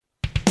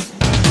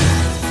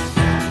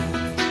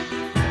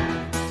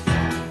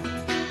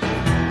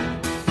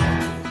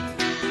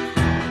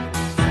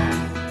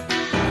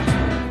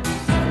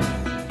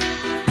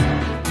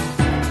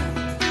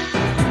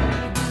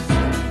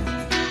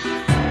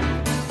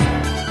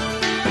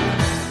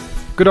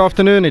Good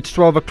afternoon, it's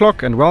 12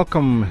 o'clock and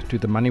welcome to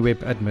the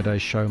MoneyWeb at Midday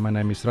Show. My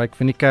name is Ryk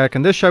van die Kerk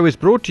and this show is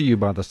brought to you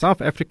by the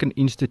South African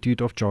Institute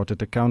of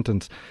Chartered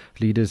Accountants,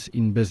 leaders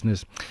in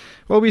business.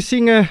 Well, we're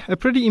seeing a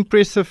pretty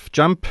impressive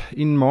jump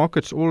in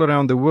markets all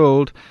around the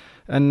world,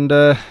 and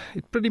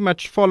it pretty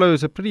much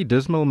follows a pretty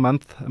dismal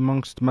month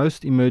amongst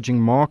most emerging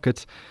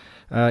markets.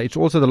 It's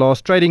also the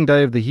last trading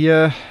day of the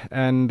year,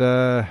 and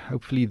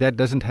hopefully that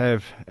doesn't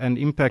have an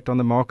impact on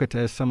the market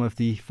as some of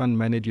the fund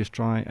managers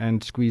try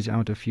and squeeze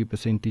out a few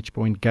percentage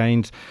point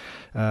gains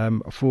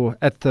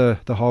at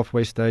the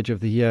halfway stage of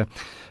the year.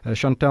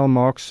 Chantal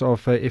Marx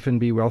of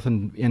FNB Wealth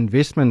and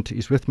Investment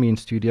is with me in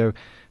studio,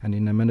 and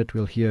in a minute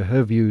we'll hear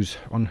her views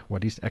on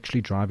what is actually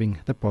driving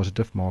the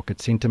positive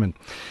market sentiment.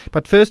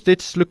 But first,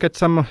 let's look at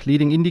some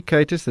leading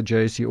indicators. The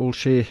JSE All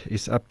Share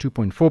is up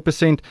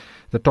 2.4%.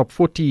 The top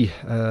 40,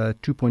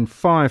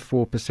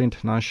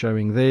 2.54%, nice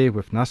showing there,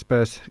 with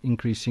Naspers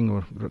increasing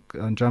or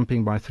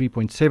jumping by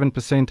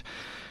 3.7%.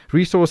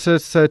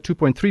 Resources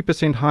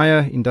 2.3%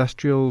 higher,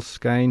 industrials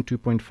gain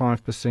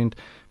 2.5%,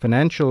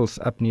 financials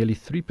up nearly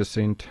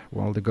 3%,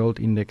 while the gold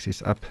index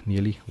is up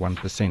nearly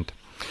 1%.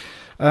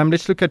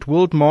 Let's look at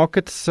world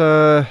markets.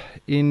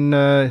 In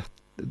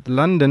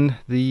London,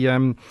 the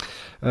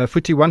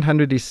FTSE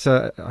 100 is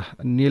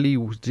nearly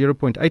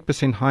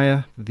 0.8%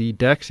 higher. The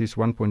DAX is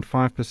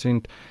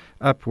 1.5%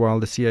 up, while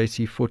the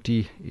CAC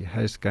 40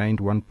 has gained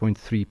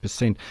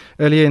 1.3%.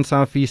 Earlier in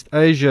Southeast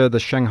Asia, the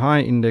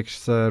Shanghai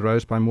index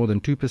rose by more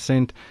than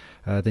 2%.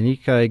 The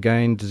Nikkei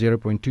gained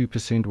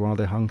 0.2%, while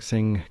the Hang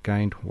Seng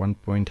gained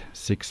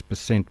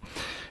 1.6%.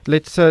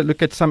 Let's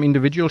look at some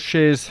individual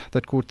shares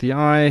that caught the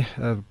eye.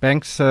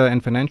 Banks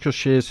and financial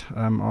shares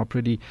are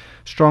pretty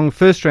strong.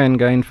 FirstRand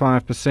gained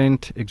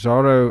 5%,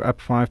 Exxaro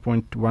up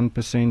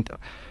 5.1%,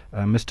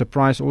 Mr.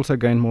 Price also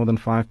gained more than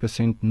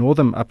 5%,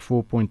 Northam up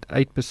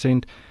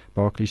 4.8%,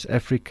 Barclays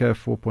Africa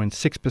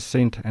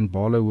 4.6%, and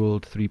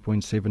Barloworld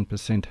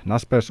 3.7%.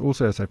 Naspers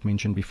also, as I've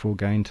mentioned before,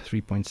 gained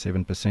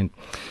 3.7%.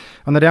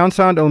 On the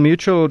downside, Old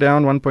Mutual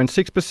down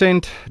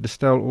 1.6%,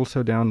 Distel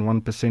also down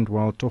 1%,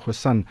 while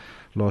Togosan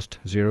lost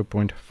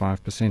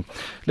 0.5%.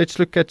 Let's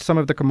look at some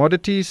of the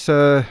commodities.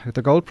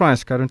 The gold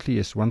price currently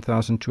is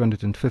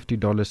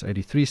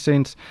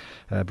 $1,250.83.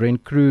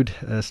 Brent crude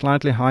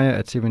slightly higher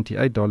at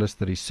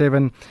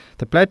 $78.37.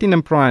 The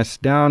platinum price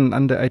down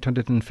under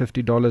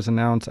 $850 an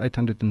ounce,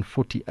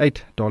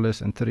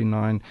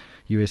 $848.39.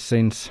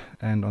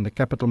 And on the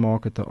capital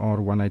market, the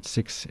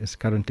R186 is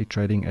currently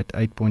trading at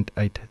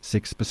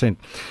 8.86%.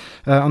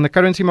 On the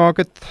currency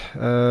market,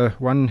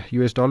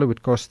 $1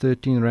 would cost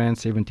 13 Rand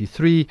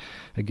 73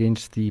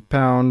 against the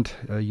pound.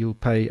 You'll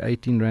pay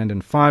 18 Rand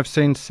and 5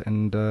 cents,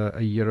 and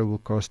a euro will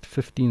cost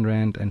 15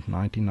 Rand and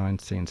 99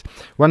 cents.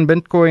 One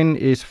Bitcoin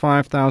is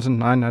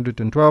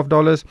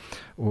 $5,912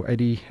 or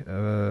 80.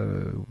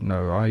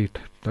 No, I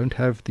don't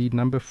have the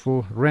number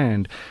for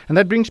Rand. And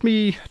that brings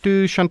me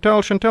to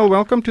Chantal. Chantal,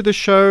 welcome to the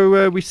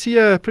show. We see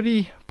a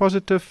pretty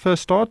positive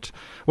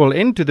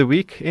end to the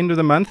week, end of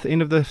the month,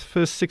 end of the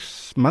first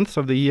 6 months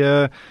of the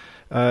year.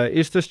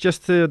 Is this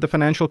just the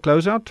financial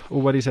closeout,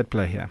 or what is at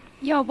play here?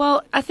 Yeah,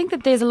 well, I think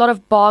that there's a lot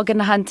of bargain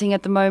hunting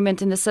at the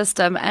moment in the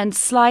system and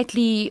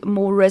slightly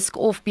more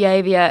risk-off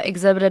behavior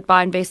exhibited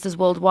by investors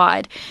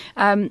worldwide.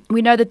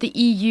 We know that the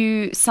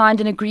EU signed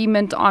an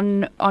agreement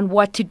on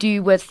what to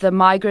do with the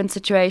migrant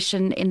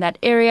situation in that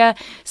area.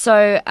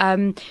 So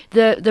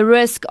the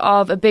risk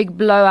of a big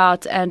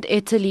blowout and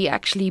Italy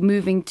actually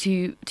moving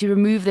to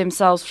remove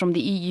themselves from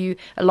the EU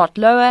a lot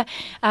lower.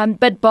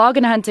 But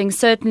bargain hunting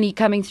certainly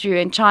coming through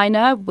in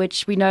China,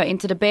 which we know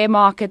entered a bear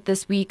market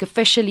this week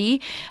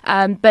officially.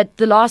 But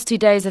the last 2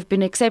 days have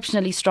been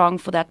exceptionally strong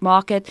for that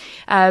market.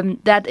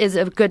 That is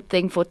a good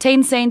thing for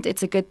Tencent.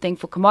 It's a good thing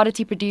for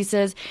commodity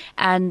producers.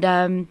 And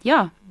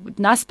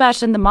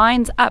Naspers and the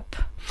mines up.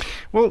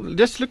 Well,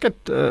 just look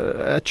at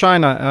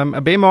China. A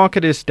bear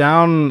market is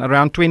down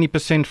around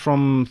 20%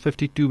 from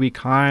 52-week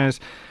highs.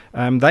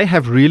 They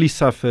have really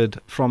suffered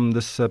from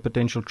this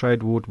potential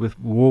trade war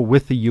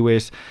with the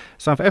US.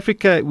 South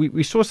Africa,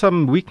 we saw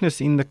some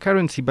weakness in the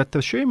currency, but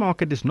the share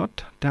market is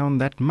not down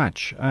that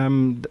much.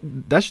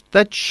 Does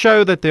that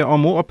show that there are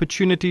more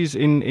opportunities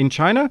in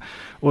China,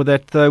 or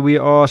that we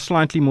are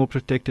slightly more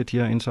protected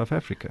here in South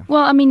Africa?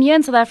 Well, I mean, here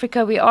in South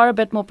Africa, we are a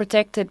bit more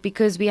protected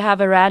because we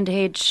have a rand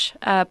hedge.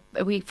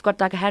 We've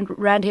got like a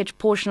rand hedge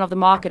portion of the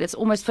market. It's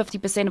almost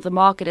 50% of the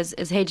market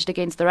is hedged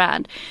against the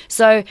rand.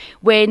 So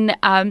when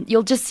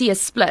you'll just see a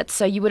split.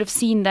 So you would have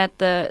seen that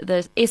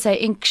the SA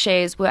Inc.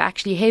 shares were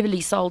actually heavily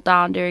sold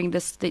down during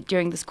this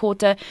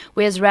quarter,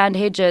 whereas rand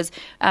hedges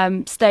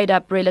stayed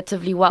up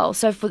relatively well.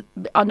 So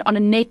on a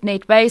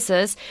net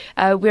basis,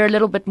 we're a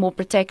little bit more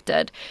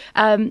protected.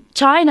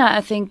 China,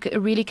 I think,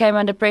 really came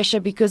under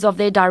pressure because of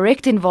their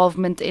direct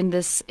involvement in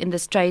this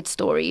trade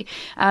story.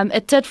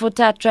 A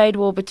tit-for-tat trade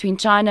war between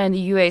China and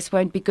the US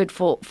won't be good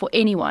for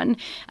anyone.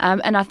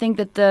 And I think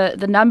that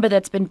the number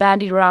that's been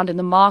bandied around in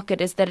the market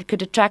is that it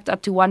could attract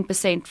up to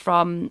 1%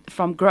 3%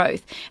 from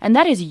growth. And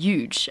that is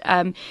huge.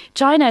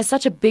 China is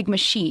such a big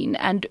machine,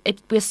 and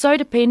we're so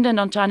dependent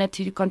on China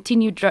to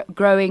continue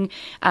growing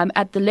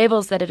at the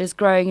levels that it is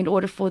growing in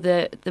order for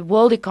the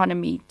world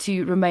economy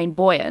to remain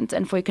buoyant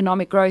and for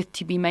economic growth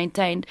to be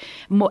maintained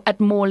at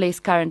more or less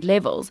current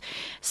levels.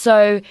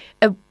 So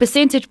a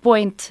percentage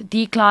point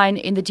decline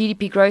in the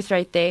GDP growth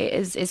rate there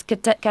is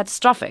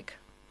catastrophic.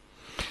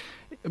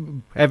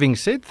 Having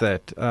said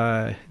that,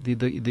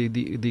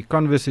 the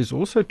converse is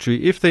also true.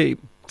 If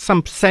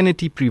some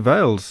sanity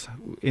prevails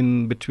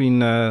in between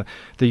the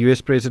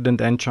US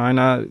president and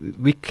China,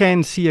 we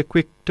can see a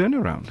quick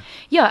turnaround.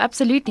 Yeah,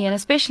 absolutely, and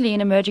especially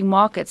in emerging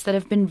markets that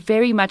have been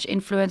very much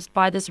influenced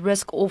by this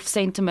risk-off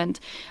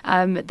sentiment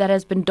that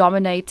has been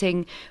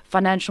dominating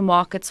financial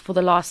markets for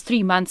the last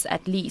 3 months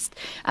at least.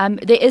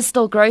 There is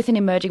still growth in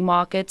emerging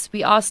markets.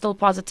 We are still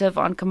positive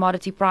on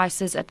commodity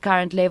prices at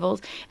current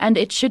levels, and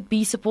it should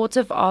be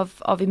supportive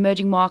of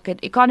emerging market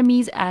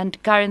economies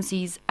and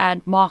currencies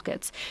and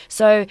markets.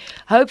 So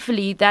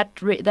hopefully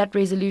that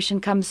resolution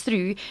comes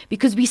through,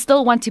 because we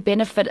still want to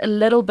benefit a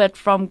little bit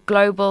from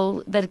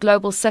global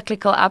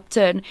cyclical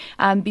upturn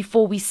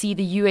before we see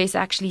the US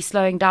actually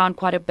slowing down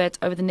quite a bit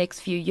over the next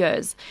few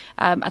years.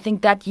 I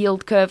think that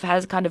yield curve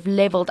has kind of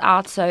leveled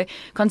out, so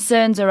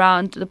concerns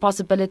around the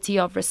possibility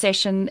of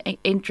recession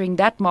entering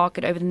that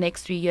market over the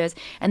next 3 years,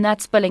 and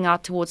that's spilling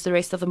out towards the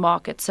rest of the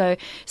market. So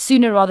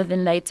sooner rather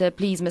than later,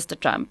 please, Mr.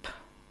 Trump.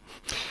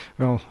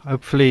 Well,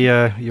 hopefully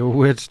your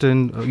words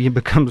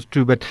becomes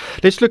true. But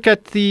let's look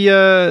at the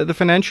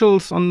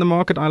financials on the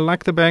market. I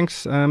like the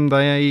banks.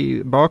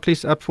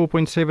 Barclays up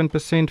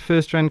 4.7%.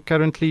 FirstRand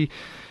currently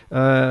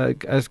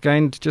has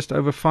gained just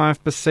over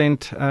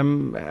 5%.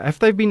 Have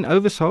they been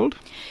oversold?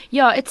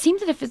 Yeah, it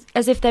seems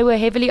as if they were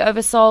heavily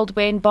oversold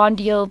when bond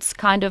yields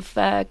kind of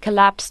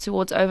collapsed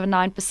towards over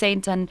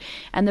 9%,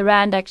 and the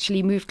rand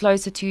actually moved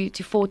closer to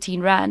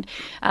 14 rand.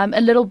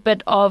 A little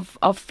bit of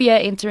fear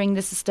entering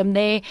the system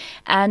there,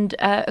 and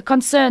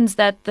concerns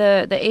that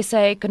the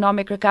SA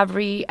economic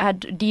recovery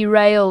had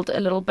derailed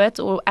a little bit,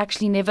 or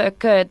actually never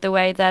occurred the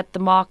way that the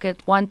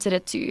market wanted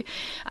it to.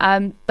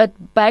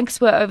 But banks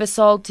were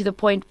oversold to the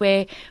point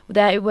where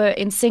they were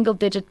in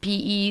single-digit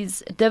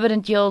PEs,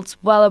 dividend yields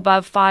well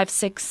above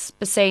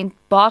 5-6%.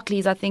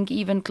 Barclays, I think,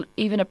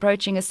 even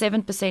approaching a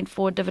 7%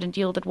 forward dividend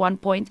yield at one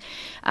point.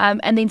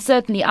 And then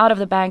certainly out of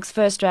the banks,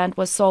 FirstRand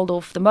was sold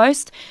off the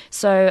most.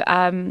 So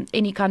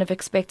any kind of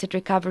expected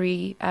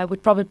recovery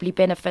would probably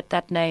benefit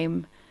that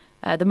name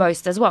the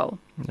most as well.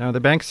 Now,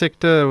 the bank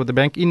sector, or the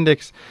bank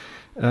index,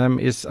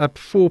 is up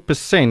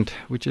 4%,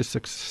 which is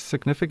a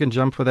significant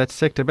jump for that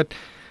sector. But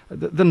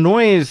the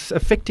noise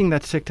affecting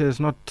that sector is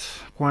not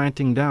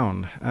quieting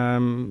down.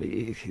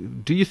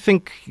 Do you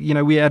think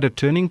we're at a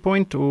turning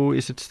point, or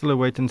is it still a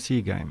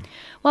wait-and-see game?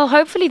 Well,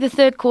 hopefully the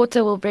third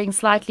quarter will bring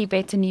slightly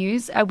better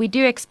news. We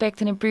do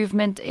expect an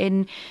improvement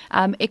in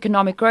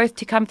economic growth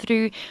to come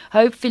through.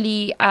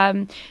 Hopefully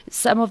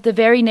some of the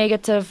very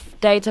negative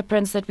data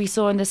prints that we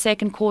saw in the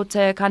second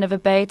quarter kind of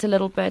abate a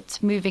little bit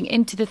moving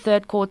into the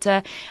third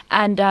quarter.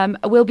 And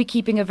we'll be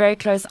keeping a very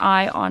close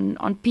eye on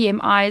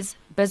PMIs,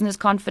 business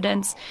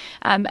confidence,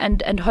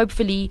 and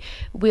hopefully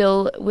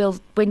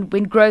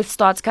when growth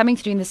starts coming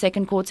through in the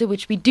second quarter,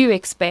 which we do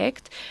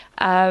expect,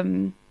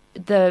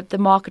 the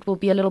market will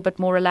be a little bit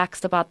more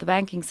relaxed about the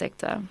banking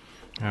sector.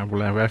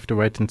 We'll have to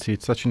wait and see.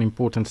 It's such an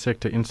important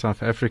sector in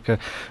South Africa.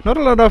 Not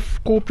a lot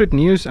of corporate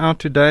news out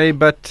today,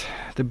 but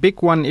the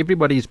big one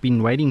everybody's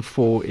been waiting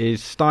for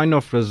is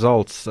Steinhoff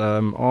results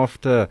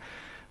after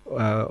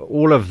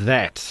all of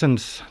that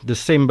since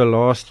December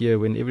last year,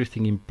 when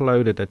everything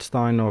imploded at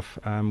Steinhoff.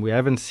 We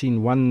haven't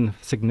seen one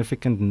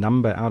significant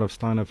number out of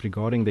Steinhoff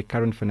regarding their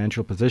current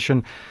financial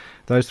position.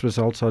 Those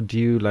results are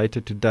due later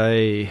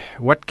today.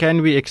 What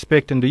can we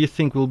expect, and do you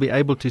think we'll be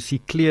able to see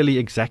clearly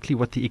exactly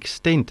what the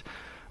extent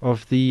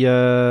of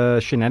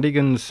the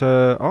shenanigans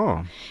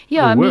are?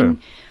 Yeah,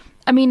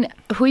 I mean,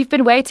 we've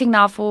been waiting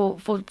now for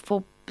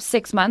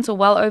 6 months, or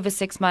well over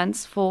 6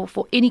 months, for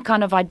any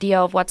kind of idea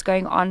of what's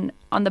going on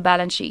the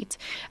balance sheet.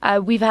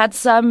 We've had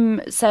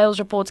some sales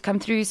reports come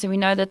through, so we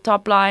know that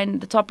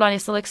the top line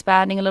is still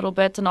expanding a little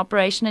bit, and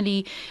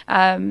operationally,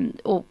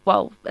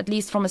 at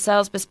least from a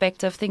sales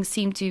perspective, things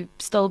seem to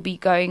still be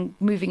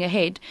moving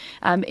ahead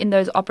in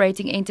those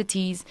operating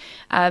entities.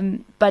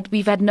 But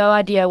we've had no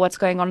idea what's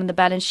going on in the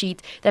balance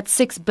sheet. That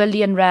 6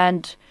 billion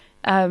rand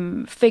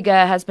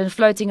figure has been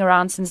floating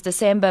around since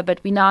December, but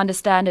we now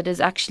understand it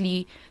is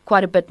actually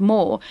quite a bit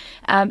more.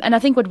 And I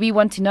think what we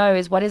want to know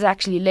is what is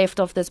actually left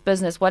of this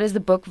business. What is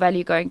the book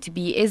value going to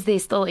be? Is there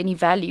still any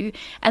value?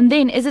 And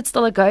then is it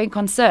still a going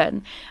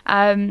concern?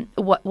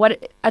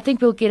 What I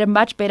think we'll get a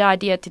much better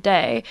idea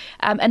today.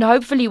 And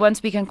hopefully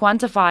once we can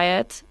quantify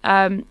it,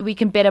 we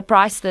can better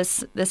price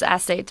this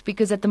asset,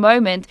 because at the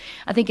moment,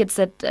 I think it's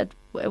at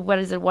what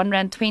is it, 1.20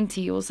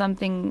 rand or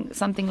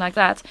something like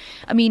that.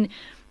 I mean,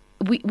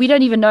 we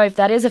don't even know if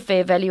that is a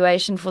fair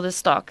valuation for the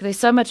stock. There's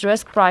so much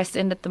risk priced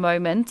in at the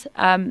moment,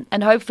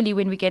 and hopefully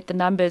when we get the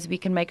numbers, we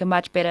can make a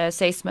much better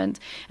assessment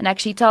and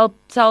actually tell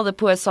the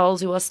poor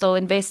souls who are still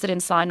invested in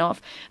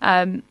Sign-Off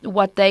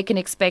what they can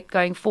expect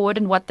going forward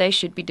and what they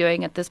should be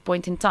doing at this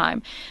point in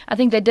time. I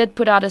think they did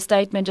put out a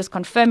statement just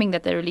confirming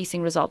that they're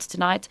releasing results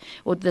tonight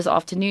or this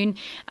afternoon,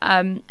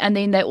 and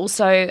then they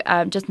also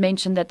just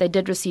mentioned that they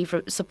did receive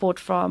support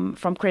from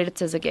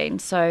creditors again.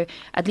 So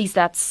at least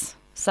that's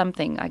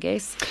something, I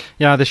guess.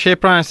 Yeah, the share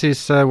price is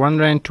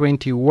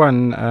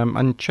R1.21,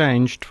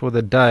 unchanged for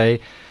the day.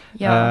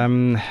 Yeah.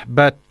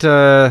 But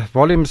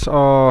volumes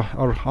are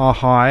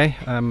high.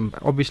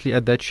 Obviously,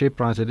 at that share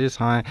price, it is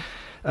high.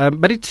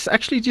 But it's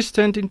actually just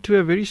turned into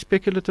a very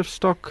speculative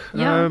stock.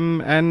 Yeah.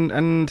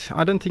 And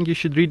I don't think you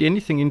should read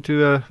anything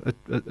into a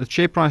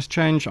share price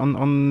change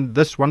on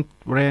this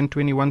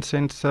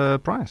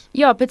R1.21 price.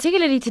 Yeah,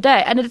 particularly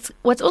today. And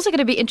what's also going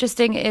to be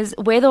interesting is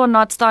whether or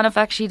not Sign-Off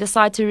actually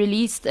decide to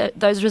release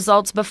those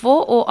results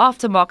before or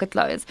after market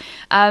close.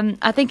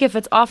 I think if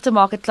it's after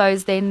market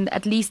close, then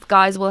at least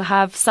guys will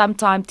have some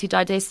time to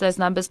digest those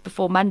numbers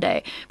before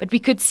Monday. But we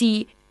could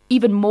see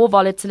even more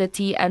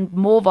volatility and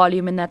more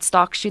volume in that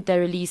stock should they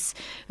release,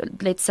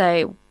 let's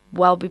say,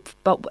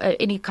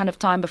 any kind of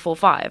time before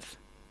 5.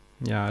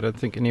 Yeah, I don't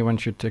think anyone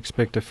should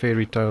expect a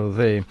fairy tale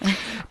there.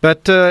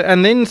 But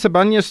and then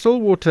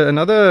Sibanye-Stillwater,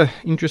 another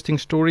interesting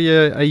story.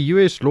 A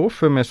US law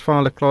firm has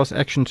filed a class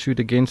action suit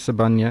against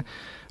Sibanye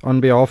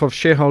on behalf of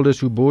shareholders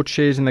who bought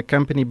shares in the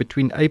company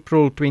between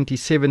April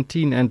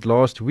 2017 and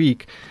last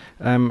week.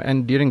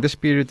 And during this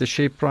period, the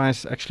share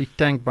price actually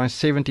tanked by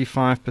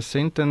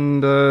 75%.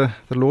 And the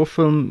law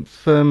firm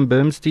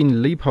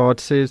Bernstein Liebhardt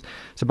says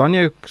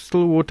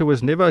Sibanye-Stillwater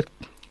was never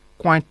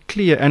quite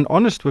clear and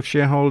honest with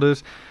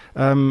shareholders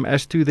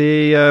as to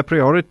their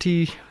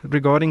priority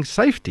regarding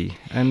safety,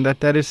 and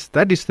that is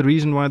the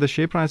reason why the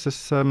share price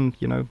has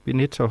been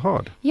hit so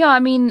hard. Yeah, I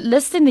mean,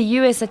 list in the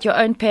US at your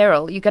own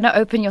peril. You're going to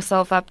open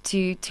yourself up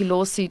to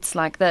lawsuits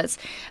like this.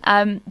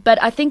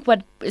 But I think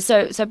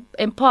so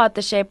in part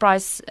the share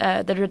price,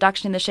 the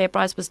reduction in the share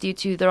price was due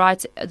to the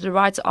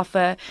rights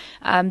offer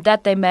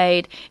that they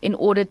made in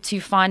order to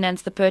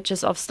finance the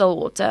purchase of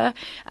Stillwater.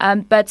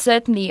 But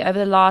certainly over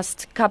the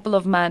last couple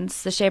of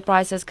months, the share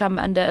price has come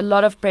under a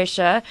lot of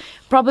pressure,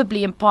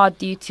 probably in part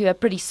due to a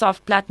pretty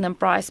soft platinum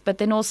price, but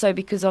then also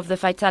because of the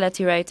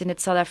fatality rate in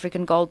its South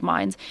African gold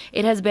mines.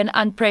 It has been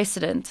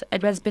unprecedented.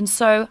 It has been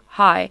so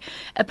high.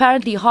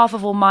 Apparently, half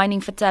of all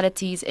mining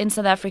fatalities in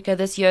South Africa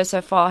this year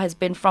so far has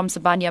been from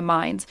Sibanye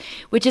mines,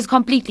 which is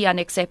completely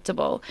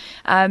unacceptable.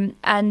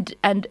 And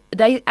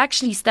they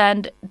actually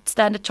stand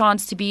a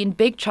chance to be in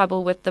big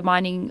trouble with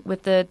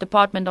the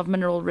Department of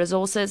Mineral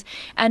Resources.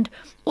 And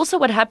also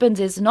what happens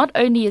is not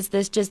only is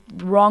this just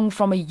wrong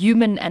from a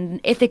human and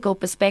an ethical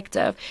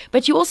perspective,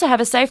 but you also have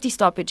a safety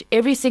stoppage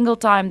every single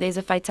time there's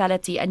a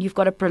fatality, and you've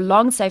got a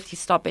prolonged safety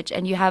stoppage,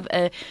 and you have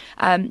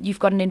you've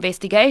got an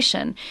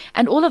investigation,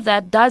 and all of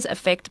that does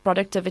affect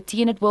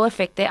productivity and it will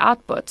affect their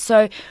output.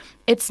 So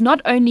it's not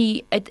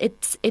only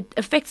it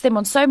affects them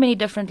on so many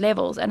different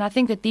levels, and I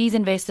think that these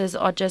investors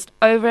are just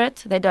over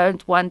it. They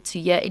don't want to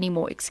hear any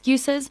more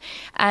excuses,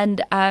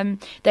 and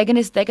they're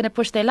gonna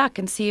push their luck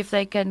and see if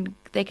they can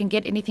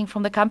get anything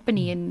from the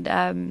company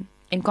in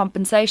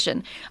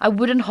compensation. I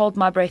wouldn't hold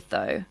my breath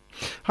though.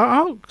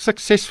 How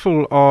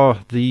successful are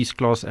these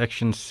class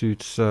action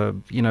suits? For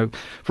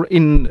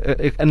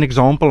an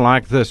example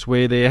like this,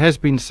 where there has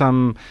been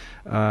some,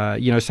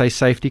 say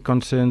safety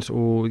concerns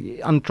or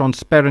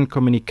untransparent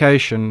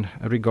communication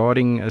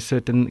regarding a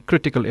certain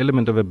critical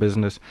element of a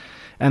business,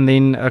 and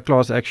then a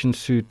class action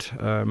suit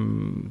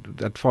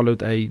that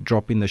followed a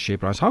drop in the share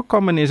price. How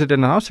common is it,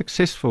 and how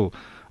successful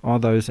are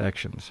those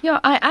actions? Yeah,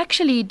 I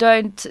actually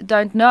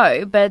don't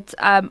know, but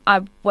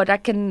what I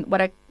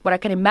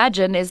can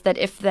imagine is that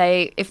if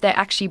they're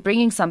actually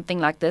bringing something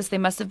like this, there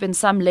must have been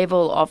some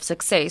level of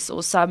success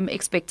or some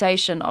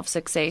expectation of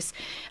success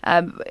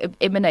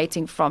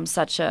emanating from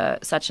such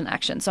an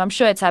action. So I'm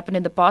sure it's happened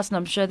in the past, and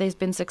I'm sure there's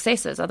been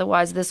successes.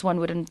 Otherwise, this one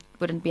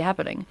wouldn't be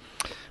happening.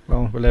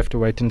 Well, we'll have to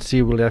wait and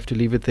see. We'll have to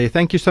leave it there.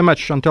 Thank you so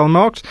much, Chantel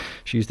Marx.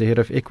 She's the head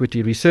of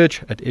equity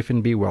research at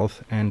FNB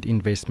Wealth and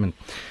Investment.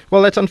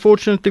 Well, that's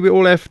unfortunately we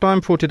all have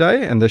time for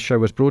today, and this show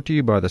was brought to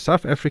you by the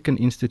South African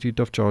Institute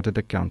of Chartered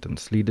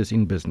Accountants, leaders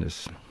in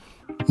business.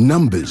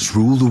 Numbers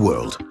rule the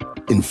world.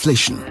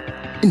 Inflation,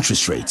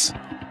 interest rates,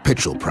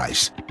 petrol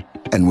price.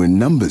 And when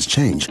numbers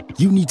change,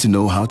 you need to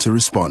know how to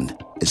respond,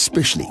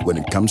 especially when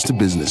it comes to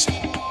business.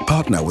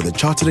 Partner with a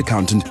chartered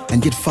accountant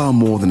and get far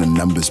more than a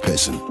numbers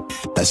person.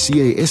 A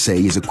CASA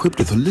is equipped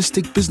with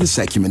holistic business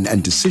acumen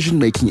and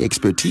decision-making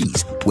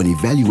expertise when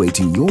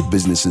evaluating your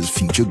business's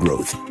future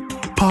growth.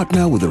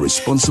 Partner with a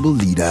responsible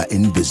leader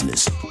in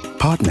business.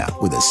 Partner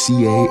with a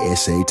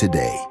CASA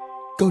today.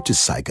 Go to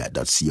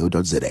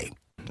saica.co.za.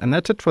 And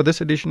that's it for this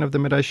edition of The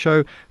Midday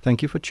Show.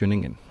 Thank you for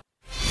tuning in.